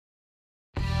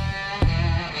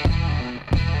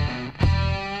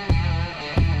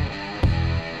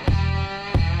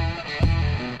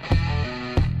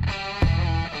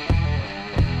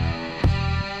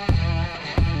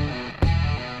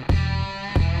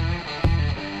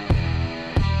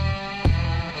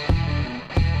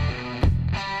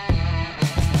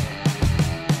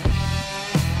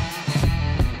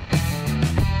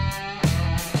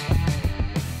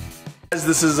guys,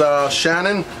 this is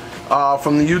Shannon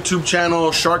from the YouTube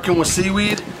channel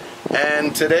Sharkinwithseaweeds,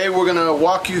 and today we're gonna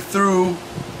walk you through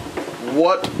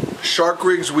what shark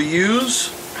rigs we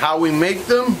use, how we make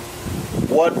them,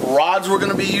 what rods we're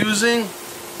gonna be using,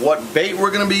 what bait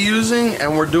we're gonna be using,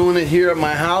 and we're doing it here at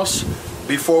my house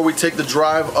before we take the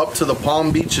drive up to the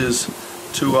Palm Beaches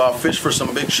to fish for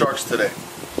some big sharks today.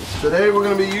 Today we're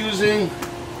gonna be using,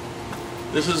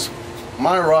 this is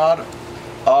my rod,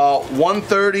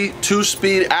 130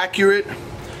 2-speed accurate.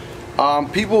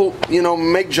 People,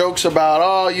 make jokes about,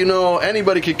 oh,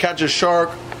 anybody could catch a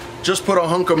shark. Just put a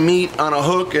hunk of meat on a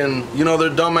hook, and they're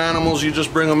dumb animals. You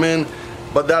just bring them in.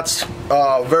 But that's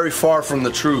very far from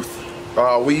the truth.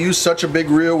 We use such a big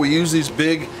reel. We use these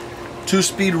big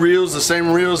 2-speed reels, the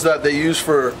same reels that they use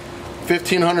for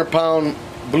 1,500-pound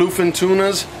bluefin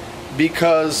tunas,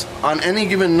 because on any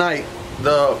given night,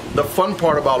 the fun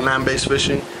part about land-based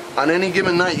fishing, on any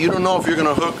given night, you don't know if you're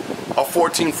gonna hook a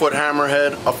 14-foot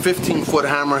hammerhead, a 15-foot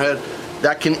hammerhead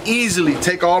that can easily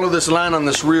take all of this line on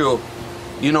this reel,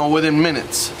 within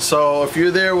minutes. So if you're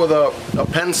there with a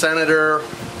Penn Senator,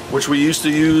 which we used to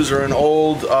use, or an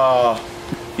old,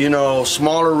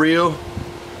 smaller reel,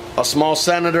 a small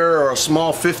Senator or a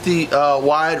small 50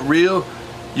 wide reel,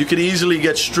 you could easily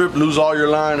get stripped, lose all your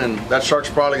line, and that shark's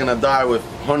probably gonna die with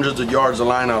hundreds of yards of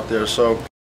line out there. So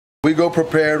we go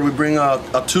prepared. We bring a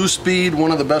 2-speed,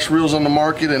 one of the best reels on the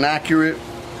market, and accurate.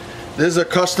 This is a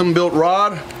custom built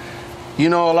rod. A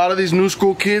lot of these new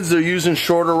school kids, they're using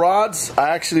shorter rods. I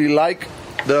actually like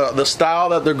the style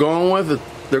that they're going with.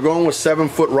 They're going with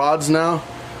 7-foot rods now,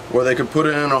 where they could put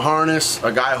it in a harness.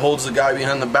 A guy holds the guy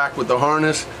behind the back with the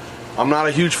harness. I'm not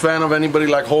a huge fan of anybody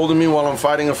like holding me while I'm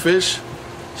fighting a fish.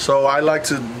 So I like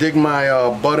to dig my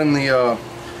butt in the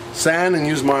sand and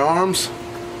use my arms.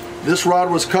 This rod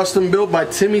was custom built by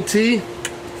Timmy T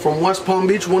from West Palm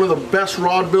Beach, one of the best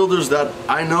rod builders that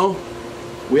I know.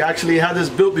 We actually had this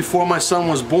built before my son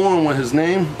was born with his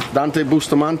name, Dante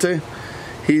Bustamante.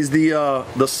 He's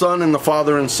the son and the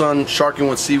father and son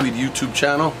Sharkinwithseaweeds YouTube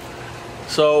channel.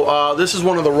 So this is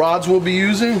one of the rods we'll be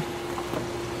using.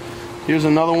 Here's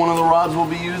another one of the rods we'll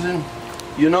be using.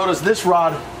 You notice this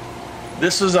rod,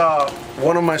 this is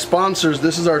one of my sponsors.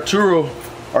 This is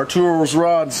Arturo's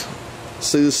rods.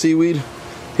 See the seaweed?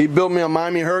 He built me a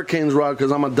Miami Hurricanes rod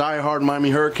because I'm a die-hard Miami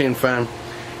Hurricane fan.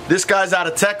 This guy's out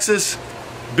of Texas,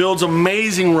 builds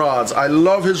amazing rods. I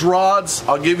love his rods.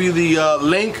 I'll give you the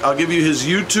link. I'll give you his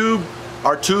YouTube.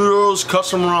 Arturo's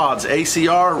Custom Rods,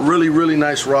 ACR, really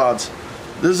nice rods.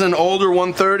 This is an older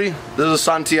 130. This is a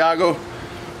Santiago.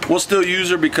 We'll still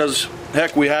use her because,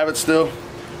 heck, we have it still.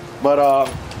 But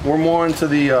we're more into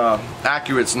the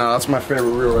accurates now. That's my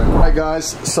favorite reel right now. Alright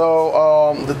guys,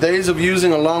 so the days of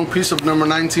using a long piece of number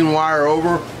 19 wire are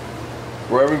over,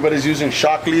 where everybody's using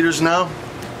shock leaders now.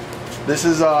 This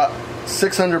is a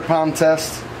 600-pound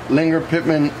test Linger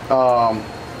Pittman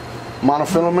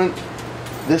monofilament.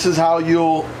 This is how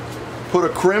you'll put a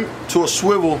crimp to a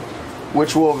swivel,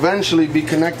 which will eventually be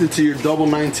connected to your double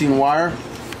 19 wire.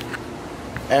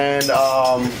 And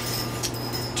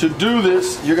to do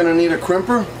this, you're gonna need a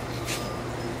crimper.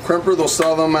 They'll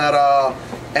sell them at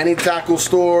any tackle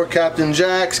store, Captain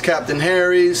Jack's, Captain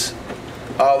Harry's.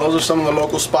 Those are some of the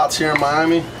local spots here in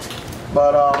Miami.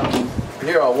 But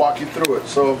here, I'll walk you through it.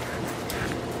 So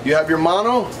you have your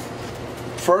mono.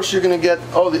 First, you're gonna get,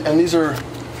 and these are,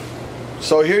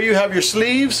 so here you have your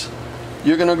sleeves.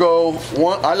 You're gonna go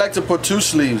one, I like to put 2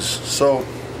 sleeves. So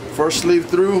first sleeve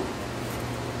through,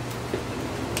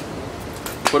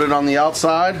 put it on the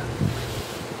outside,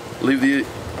 leave the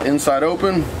inside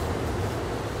open,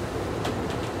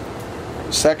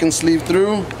 second sleeve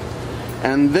through,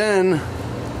 and then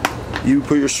you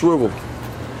put your swivel,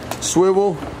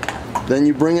 then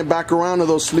you bring it back around to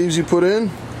those sleeves you put in,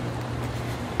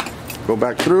 go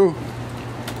back through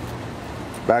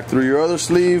your other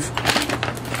sleeve,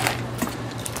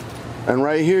 and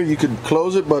right here you could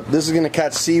close it, but this is going to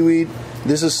catch seaweed.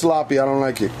 This is sloppy, I don't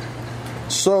like it.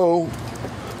 So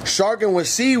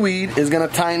Sharkinwithseaweeds is going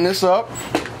to tighten this up.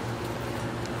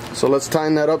 So let's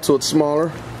tighten that up so it's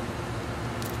smaller.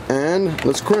 And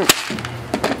let's crimp.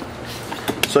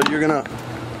 So you're going to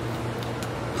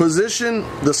position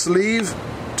the sleeve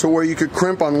to where you could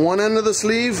crimp on one end of the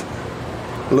sleeve,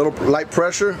 a little light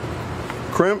pressure,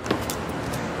 crimp,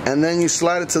 and then you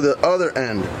slide it to the other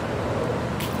end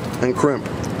and crimp.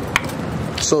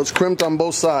 So it's crimped on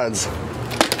both sides.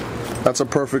 That's a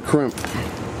perfect crimp.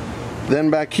 Then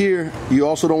back here, you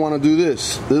also don't want to do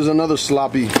this. This is another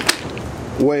sloppy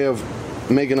way of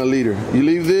making a leader. You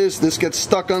leave this gets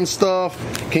stuck on stuff,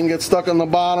 can get stuck on the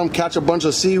bottom, catch a bunch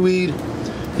of seaweed.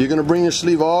 You're going to bring your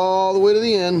sleeve all the way to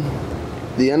the end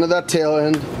the end of that tail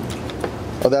end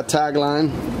of that tag line.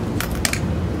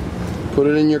 Put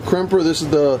it in your crimper. This is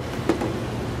the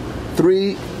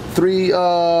 3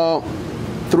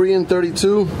 and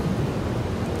 32.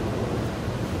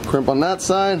 Crimp on that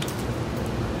side.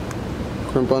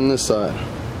 Crimp on this side.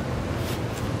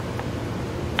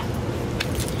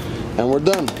 And we're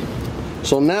done.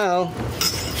 So now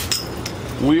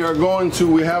we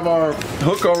have our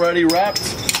hook already wrapped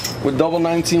with double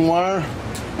 19 wire.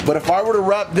 But if I were to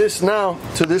wrap this now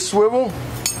to this swivel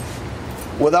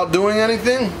without doing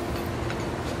anything,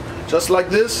 just like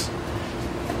this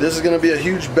is going to be a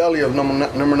huge belly of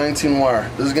number 19 wire.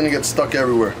 This is going to get stuck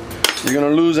everywhere. You're going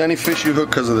to lose any fish you hook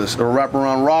because of this. It'll wrap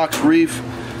around rocks, reef.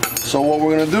 So what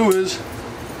we're going to do is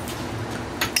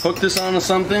hook this onto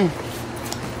something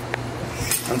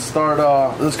and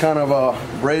start this kind of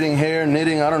braiding hair,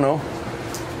 knitting, I don't know.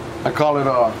 I call it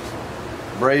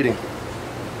braiding.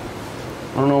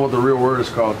 I don't know what the real word is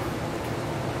called.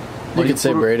 You could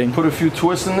say braiding. Put a few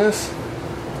twists in this.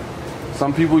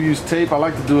 Some people use tape. I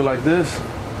like to do it like this.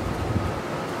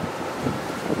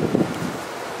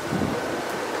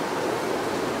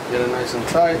 Get it nice and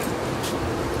tight.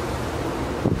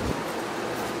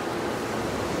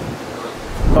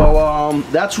 So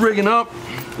that's rigging up.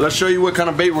 Let's show you what kind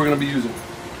of bait we're going to be using.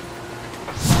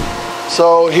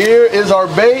 So here is our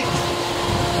bait.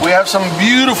 We have some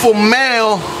beautiful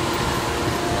male,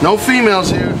 no females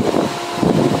here,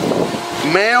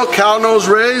 male cow-nose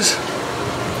rays.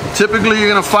 Typically you're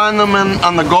going to find them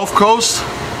on the Gulf Coast,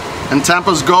 in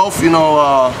Tampa's Gulf, you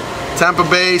know, Tampa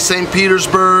Bay, St.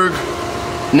 Petersburg,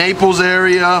 Naples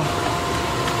area.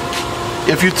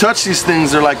 If you touch these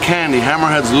things, they're like candy.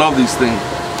 Hammerheads love these things.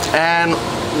 And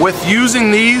with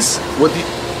using these,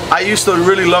 I used to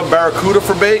really love barracuda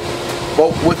for bait,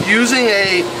 but with using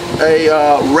a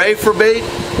ray for bait,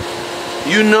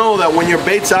 you know that when your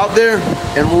bait's out there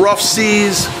in rough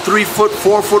seas, 3-foot,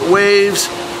 4-foot waves,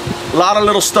 a lot of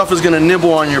little stuff is going to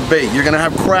nibble on your bait. You're going to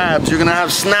have crabs, you're going to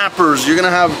have snappers, you're going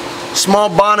to have small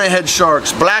bonnethead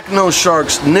sharks, black-nose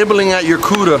sharks nibbling at your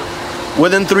cuda.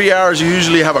 Within 3 hours, you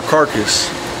usually have a carcass.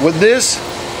 With this,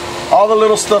 all the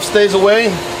little stuff stays away,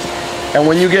 and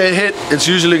when you get hit, it's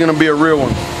usually going to be a real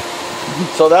one.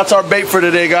 So that's our bait for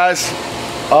today, guys.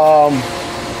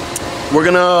 We're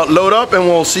going to load up, and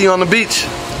we'll see you on the beach.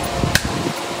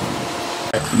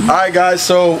 Alright guys,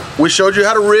 so we showed you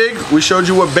how to rig, we showed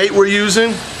you what bait we're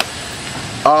using.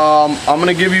 I'm going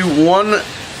to give you one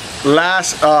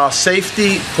last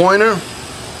safety pointer.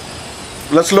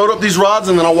 Let's load up these rods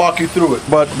and then I'll walk you through it.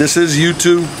 But this is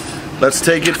YouTube. Let's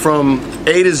take it from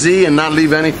A to Z and not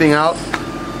leave anything out.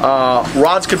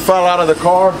 Rods could fall out of the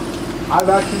car. I've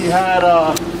actually had,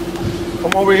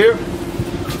 come over here.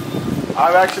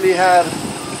 I've actually had,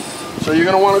 so you're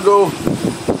going to want to go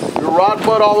your rod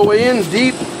butt all the way in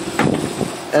deep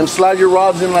and slide your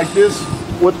rods in like this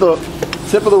with the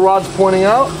tip of the rods pointing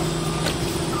out.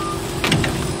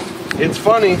 It's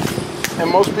funny, and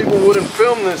most people wouldn't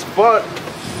film this, but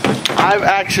I've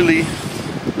actually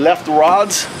left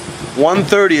rods,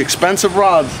 130 expensive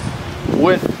rods,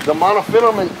 with the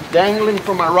monofilament dangling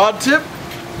from my rod tip,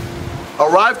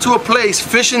 arrived to a place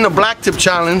fishing the black tip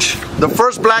challenge, the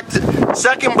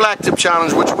second black tip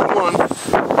challenge, which we won.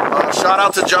 Shout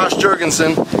out to Josh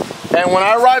Jurgensen. And when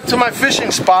I arrived to my fishing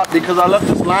spot, because I left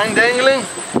this line dangling,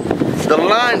 the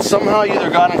line somehow either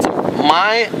got into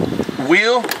my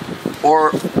wheel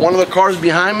or one of the cars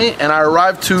behind me, and I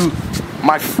arrived to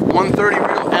my 130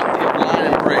 reel empty of line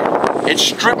and braid. It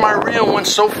stripped my reel and went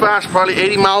so fast, probably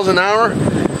 80 miles an hour,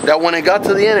 that when it got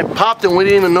to the end, it popped and we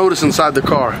didn't even notice inside the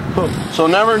car. So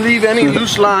never leave any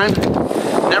loose line.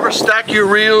 Never stack your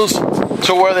reels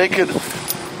to where they could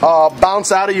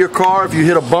bounce out of your car if you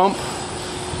hit a bump.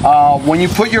 When you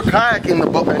put your kayak in the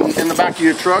back of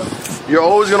your truck, you're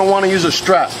always going to want to use a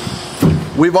strap.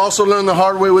 We've also learned the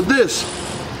hard way with this.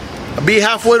 Be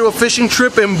halfway to a fishing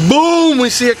trip and boom, we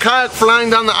see a kayak flying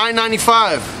down the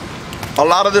I-95. A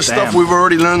lot of this stuff we've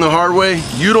already learned the hard way.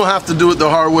 You don't have to do it the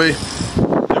hard way.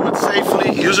 Do it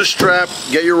safely. Use a strap.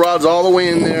 Get your rods all the way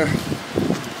in there.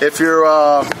 If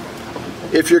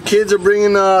your kids are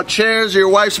bringing chairs, or your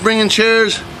wife's bringing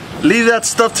chairs, leave that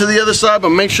stuff to the other side, but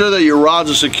make sure that your rods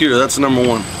are secure. That's number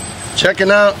one. Checking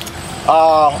out.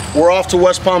 We're off to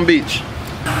West Palm Beach.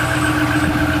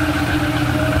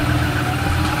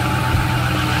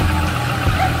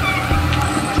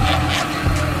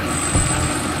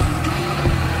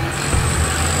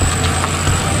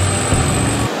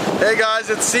 Hey guys,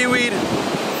 it's Seaweed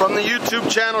from the YouTube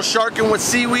channel Sharkin' with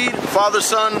Seaweed,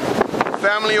 father-son,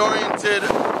 family-oriented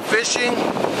fishing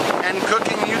and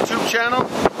cooking YouTube channel.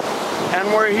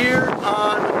 And we're here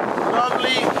on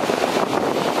lovely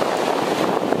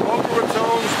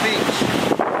Jones Beach.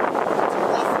 It's a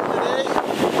rough one today,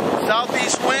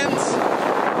 southeast winds,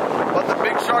 but the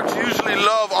big sharks usually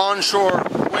love onshore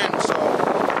winds, so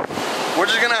we're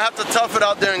just gonna have to tough it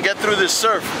out there and get through this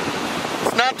surf.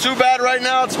 It's not too bad right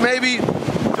now. It's maybe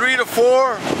 3 to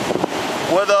 4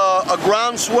 with a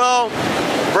ground swell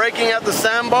breaking at the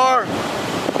sandbar.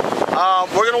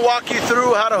 We're gonna walk you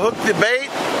through how to hook the bait,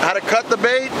 how to cut the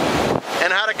bait,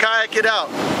 and how to kayak it out.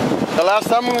 The last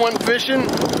time we went fishing,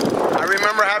 I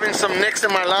remember having some nicks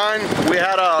in my line. We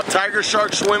had a tiger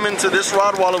shark swim into this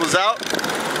rod while it was out.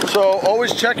 So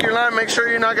always check your line. Make sure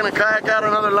you're not gonna kayak out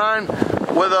another line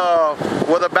with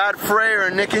a bad fray or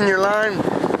a nick in your line.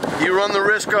 You run the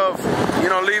risk of, you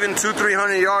know, leaving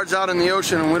 200-300 yards out in the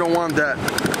ocean, and we don't want that.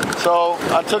 So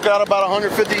I took out about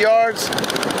 150 yards.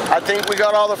 I think we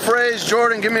got all the frays.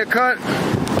 Jordan, give me a cut.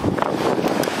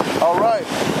 All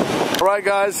right,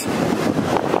 guys.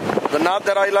 The knot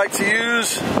that I like to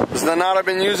use is the knot I've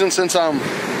been using since I'm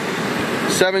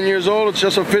 7 years old. It's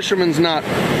just a fisherman's knot.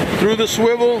 Through the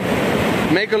swivel,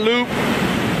 make a loop.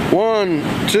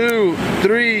 1, 2,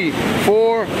 3,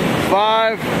 4,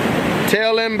 5.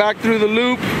 Tail end back through the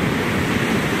loop.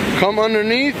 Come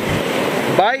underneath.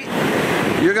 Bite.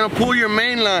 You're gonna pull your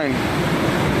main line.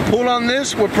 Pull on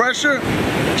this with pressure.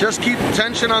 Just keep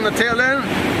tension on the tail end.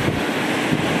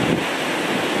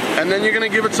 And then you're gonna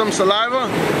give it some saliva,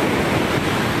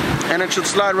 and it should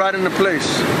slide right into place.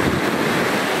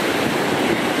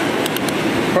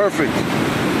 Perfect.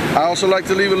 I also like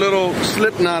to leave a little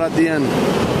slip knot at the end.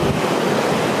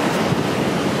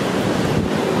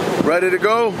 Ready to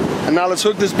go? And now let's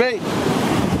hook this bait.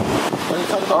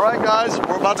 All right, guys,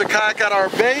 we're about to kayak out our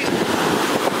bait.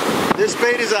 This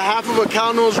bait is a half of a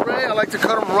cow nose ray. I like to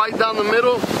cut them right down the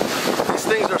middle. These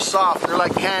things are soft. They're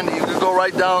like candy. You can go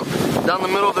right down the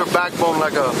middle of their backbone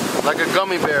like a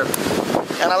gummy bear.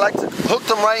 And I like to hook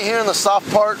them right here in the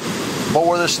soft part, but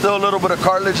where there's still a little bit of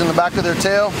cartilage in the back of their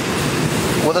tail.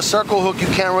 With a circle hook, you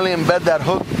can't really embed that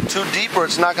hook too deep, or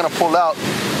it's not going to pull out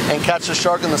and catch the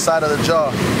shark in the side of the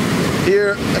jaw.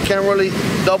 Here, I can't really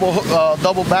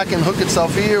double back and hook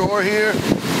itself here or here.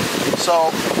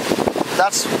 So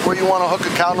that's where you want to hook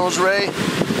a cow nose ray.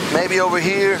 Maybe over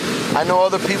here. I know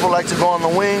other people like to go on the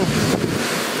wing,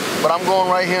 but I'm going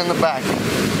right here in the back.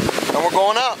 And we're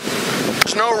going up.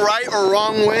 There's no right or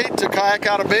wrong way to kayak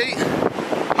out a bait.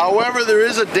 However, there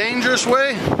is a dangerous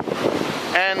way,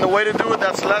 and the way to do it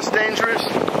that's less dangerous.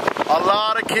 A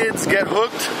lot of kids get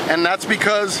hooked, and that's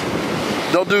because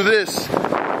they'll do this.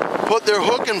 Put their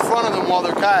hook in front of them while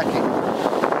they're kayaking.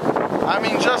 I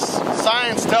mean, just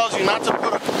science tells you not to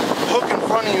put a hook in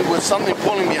front of you with something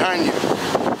pulling behind you.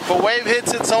 If a wave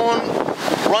hits it, someone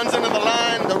runs into the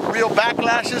line, the reel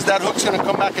backlashes, that hook's gonna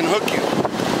come back and hook you.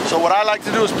 So what I like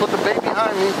to do is put the bait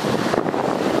behind me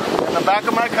in the back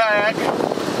of my kayak,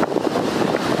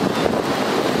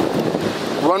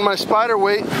 run my spider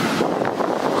weight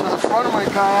to the front of my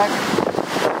kayak,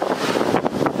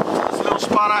 to this little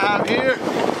spot I have here.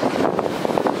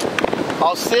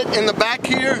 I'll sit in the back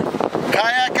here,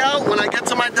 kayak out. When I get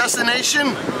to my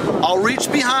destination, I'll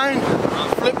reach behind,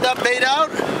 flip that bait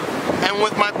out, and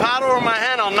with my paddle or my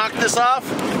hand, I'll knock this off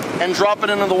and drop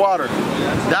it into the water.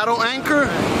 That'll anchor,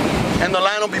 and the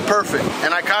line will be perfect.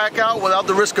 And I kayak out without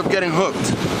the risk of getting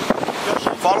hooked.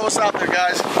 Follow us out there,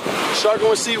 guys. Sharking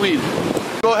with Seaweed.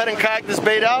 Go ahead and kayak this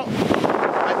bait out.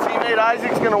 My teammate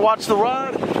Isaac's gonna watch the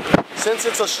rod. Since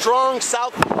it's a strong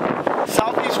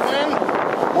southeast wind,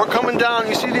 we're coming down.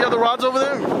 You see the other rods over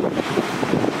there?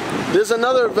 There's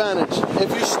another advantage.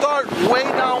 If you start way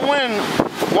downwind,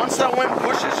 once that wind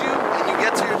pushes you and you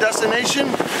get to your destination,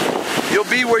 you'll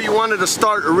be where you wanted to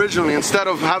start originally, instead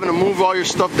of having to move all your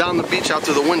stuff down the beach out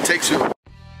till the wind takes you.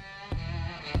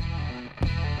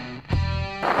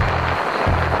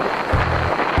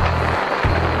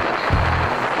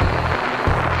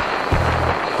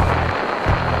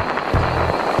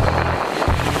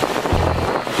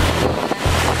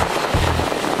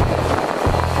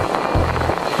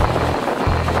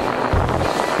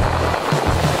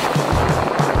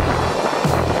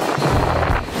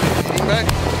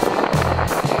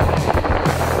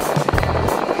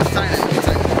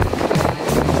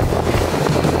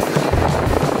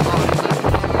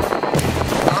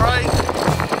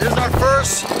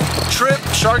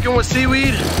 Sharking with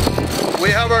Seaweed.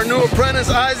 We have our new apprentice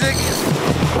Isaac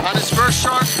on his first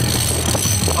shark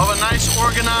of a nice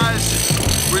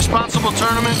organized, responsible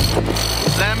tournament,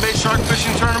 land-based shark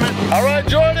fishing tournament. All right,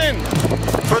 Jordan,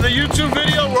 for the YouTube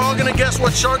video, we're all gonna guess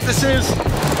what shark this is.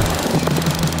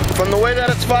 From the way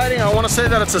that it's fighting, I wanna say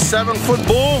that it's a 7-foot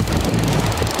bull.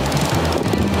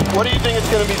 What do you think it's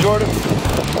gonna be, Jordan?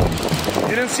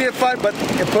 You didn't see it fight, but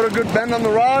it put a good bend on the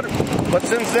rod. But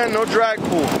since then, no drag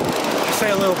pull. Just say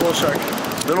a little bull shark.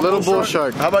 Little bull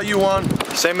shark. How about you, Juan?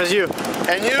 Same as you.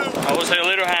 And you? I will say a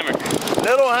little hammer.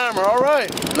 Little hammer, all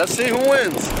right. Let's see who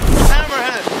wins.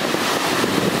 Hammerhead.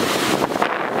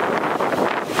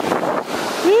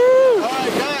 Woo! All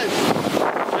right, guys.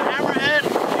 The hammerhead,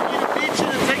 you need to beach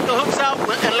it and take the hooks out in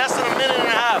less than a minute and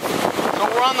a half. So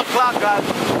we're on the clock, guys.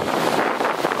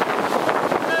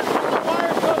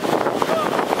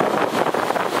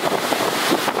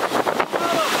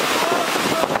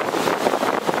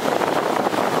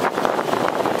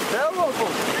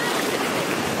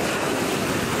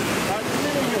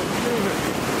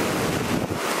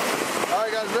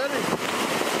 Ready?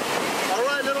 All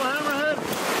right, little hammerhead.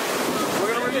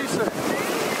 We're gonna release it.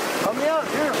 Help me out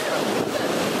here.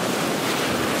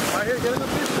 Right here, get in the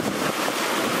picture.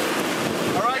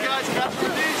 All right, guys, catch and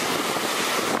release.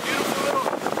 Beautiful little.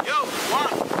 Yo,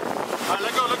 one. All right,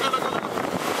 let go, let go, let go, let go.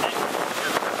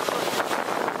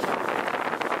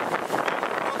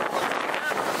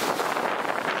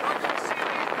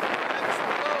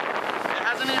 It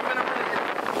hasn't even been a minute yet.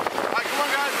 All right, come on,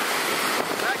 guys.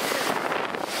 Back in.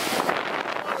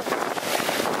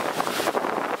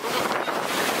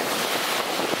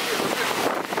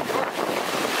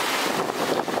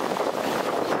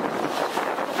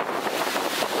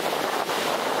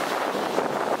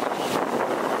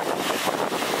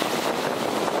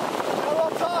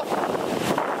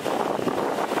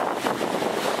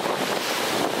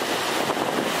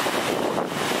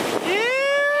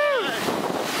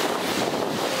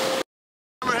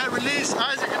 Release.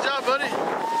 Isaac, good job, buddy.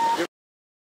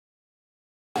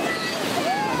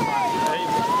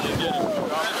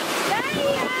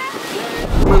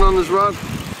 On this rod,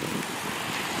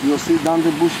 you'll see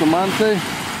Dante Bustamante,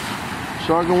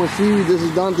 Sharking with Seaweed. This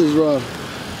is Dante's rod.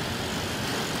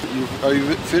 Are you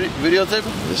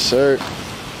videotaping? Yes, sir.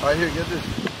 All right, here, get this.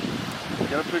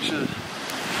 Get a picture of this.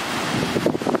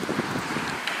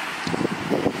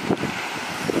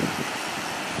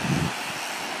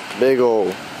 Big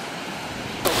ol'.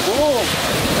 Bull.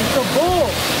 It's a bull.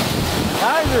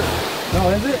 Tiger. No,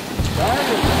 is it?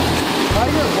 Tiger.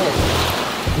 Tiger bull.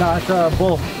 No, it's a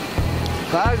bull.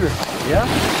 Tiger. Yeah?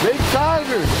 Big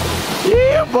tiger.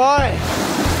 Yeah, boy.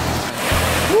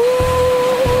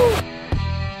 Woo!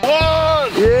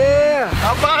 One. Yeah.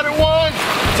 How about it, one?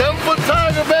 10-foot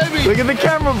tiger, baby. Look at the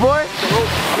camera, boy.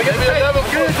 Maybe 11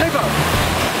 foot. Get the tape out.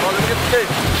 Oh, let me get the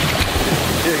tape.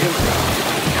 Here, give me.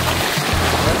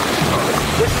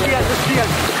 This is the end.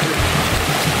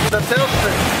 The tail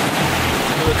spin.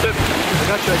 The tip.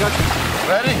 I got you.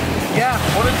 Ready? Yeah.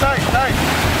 Hold it tight, tight.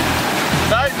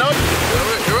 Tight, no.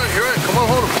 You're right. Come on,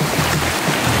 hold him.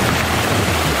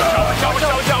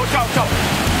 Ciao.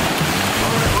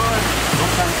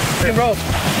 Hey, bro.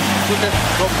 Okay,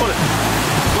 go pull it.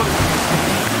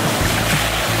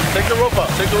 Take the rope out.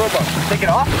 Take it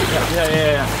off?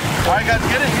 Yeah. All right, guys,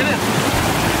 get in.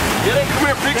 Get in, come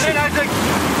here, fix it. Isaac.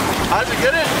 Isaac,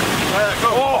 get in. All right, go.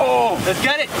 Oh, let's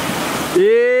get it.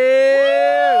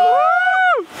 Yeah.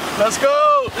 Woo! Let's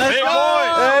go. Let's Big go. boy.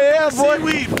 Yeah, boy.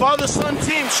 Seaweed, father-son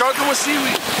team, Sharking with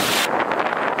Seaweed. We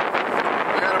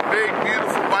had a big,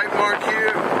 beautiful bite mark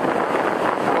here.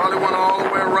 Probably went all the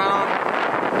way around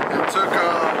and took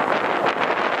a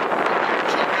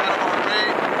chunk out of our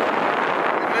bait.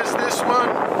 We missed this one.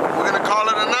 We're gonna call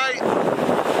it a night,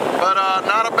 but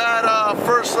not a bad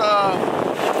first.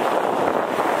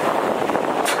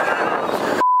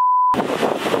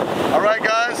 All right,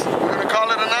 guys, we're gonna call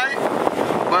it a night,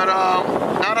 but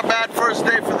not a bad first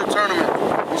day for the tournament.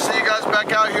 We'll see you guys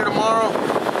back out here tomorrow.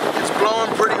 It's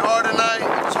blowing pretty hard tonight.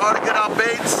 It's hard to get out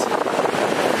baits,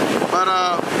 but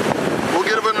we'll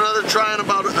give it another try in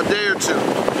about a day or two.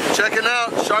 Checking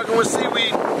out Sharking with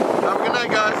Seaweed. Have a good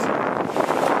night, guys.